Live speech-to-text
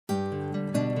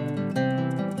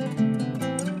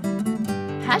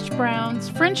hash browns,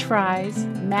 French fries,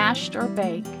 mashed or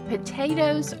baked,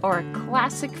 potatoes are a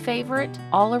classic favorite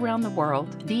all around the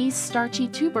world. These starchy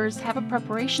tubers have a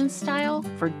preparation style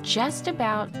for just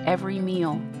about every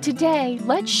meal. Today,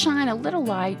 let's shine a little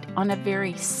light on a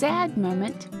very sad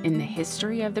moment in the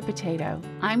history of the potato.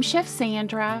 I'm Chef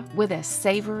Sandra with a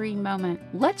savory moment.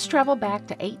 Let's travel back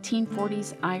to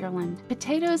 1840s Ireland.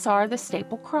 Potatoes are the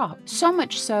staple crop, so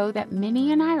much so that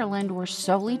many in Ireland were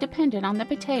solely dependent on the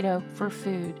potato for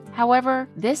food. However,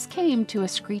 this came to a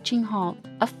screeching halt.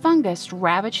 A fungus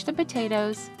ravaged the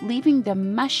potatoes, leaving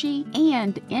them mushy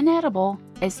and inedible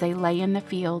as they lay in the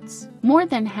fields. More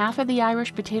than half of the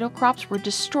Irish potato crops were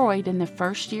destroyed in the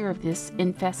first year of this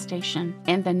infestation,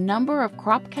 and the number of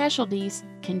crop casualties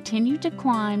continued to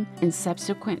climb in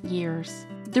subsequent years.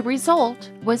 The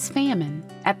result was famine.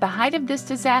 At the height of this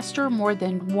disaster, more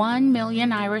than 1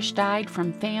 million Irish died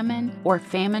from famine or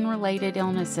famine-related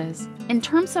illnesses. In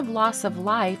terms of loss of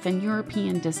life and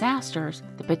European disasters,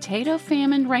 the potato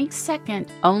famine ranks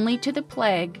second only to the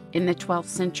plague in the 12th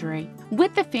century.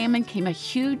 With the famine came a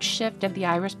huge shift of the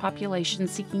Irish population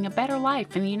seeking a better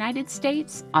life in the United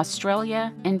States,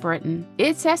 Australia, and Britain.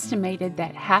 It's estimated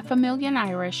that 500,000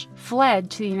 Irish fled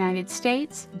to the United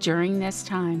States during this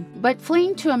time. But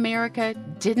fleeing to America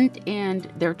didn't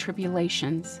end their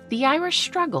tribulations. The Irish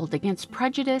struggled against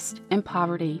prejudice and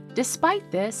poverty. Despite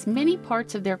this, many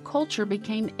parts of their culture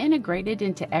became integrated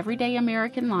into everyday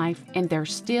American life, and they're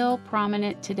still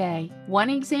prominent today. One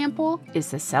example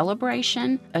is the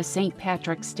celebration of St.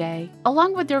 Patrick's Day.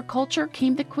 Along with their culture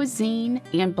came the cuisine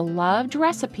and beloved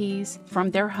recipes from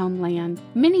their homeland,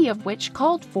 many of which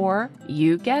called for,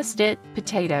 you guessed it,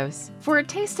 potatoes. For a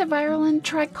taste of Ireland,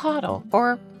 try coddle,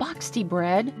 or boxty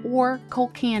bread, or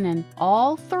colcannon.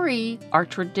 All three are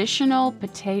traditional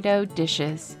potato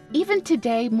dishes. Even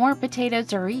today, more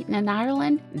potatoes are eaten in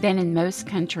Ireland than in most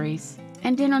countries.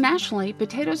 And internationally,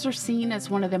 potatoes are seen as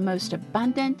one of the most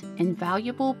abundant and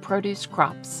valuable produce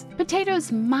crops.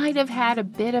 Potatoes might have had a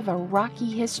bit of a rocky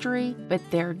history, but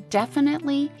they're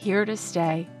definitely here to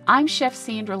stay. I'm Chef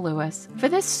Sandra Lewis. For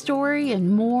this story and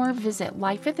more, visit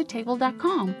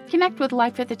lifeatthetable.com. Connect with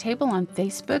Life at the Table on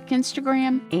Facebook,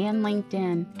 Instagram, and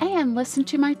LinkedIn. And listen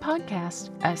to my podcast,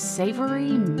 A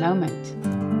Savory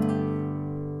Moment.